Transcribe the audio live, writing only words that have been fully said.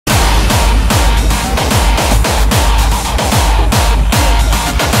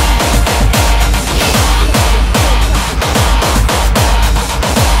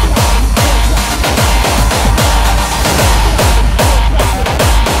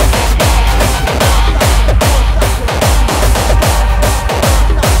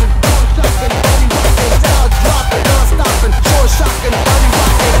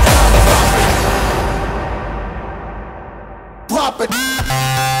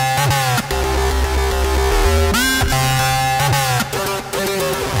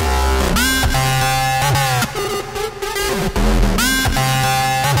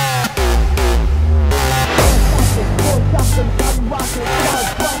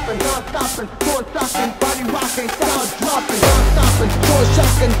non-stopping, non-stopping, short-shocking, body rocking, style dropping, non-stopping,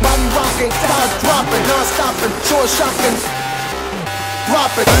 short-shocking, body rocking, style dropping, non-stopping, short-shocking,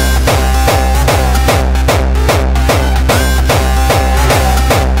 dropping.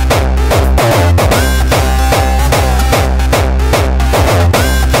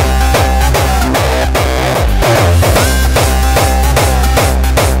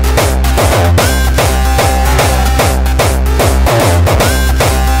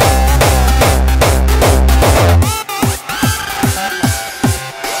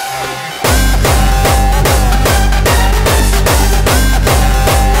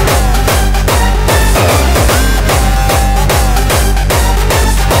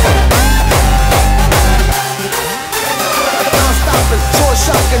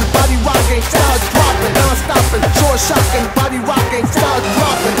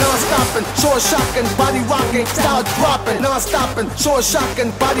 Short-shocking, body rocking, style dropping, non-stopping,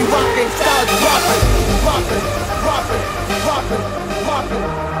 short-shocking, body rocking, style dropping, dropping, dropping, dropping, dropping,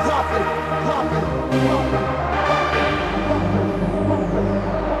 dropping, dropping, dropping.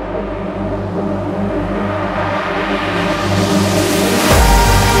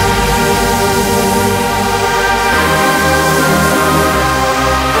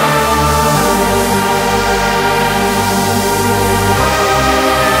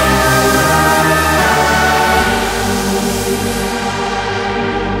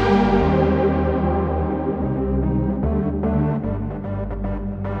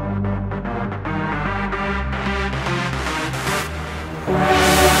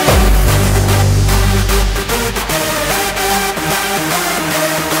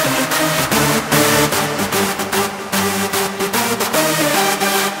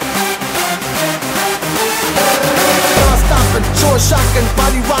 Shocking,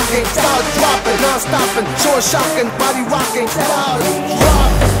 body rocking, style dropping, non-stopping, short-shocking, body rocking, style dropping.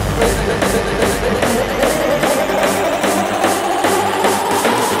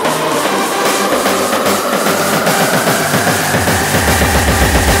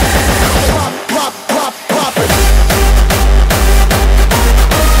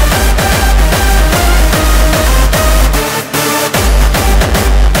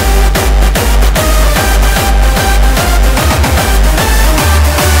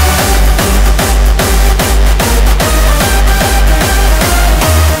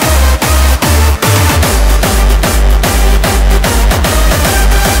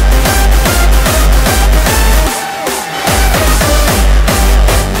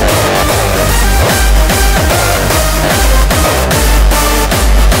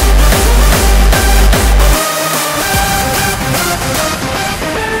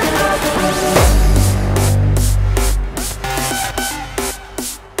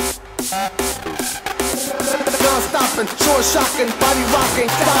 Short-shocking, body rocking,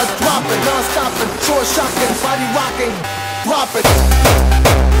 style dropping, non-stopping, short-shocking, body rocking, drop it.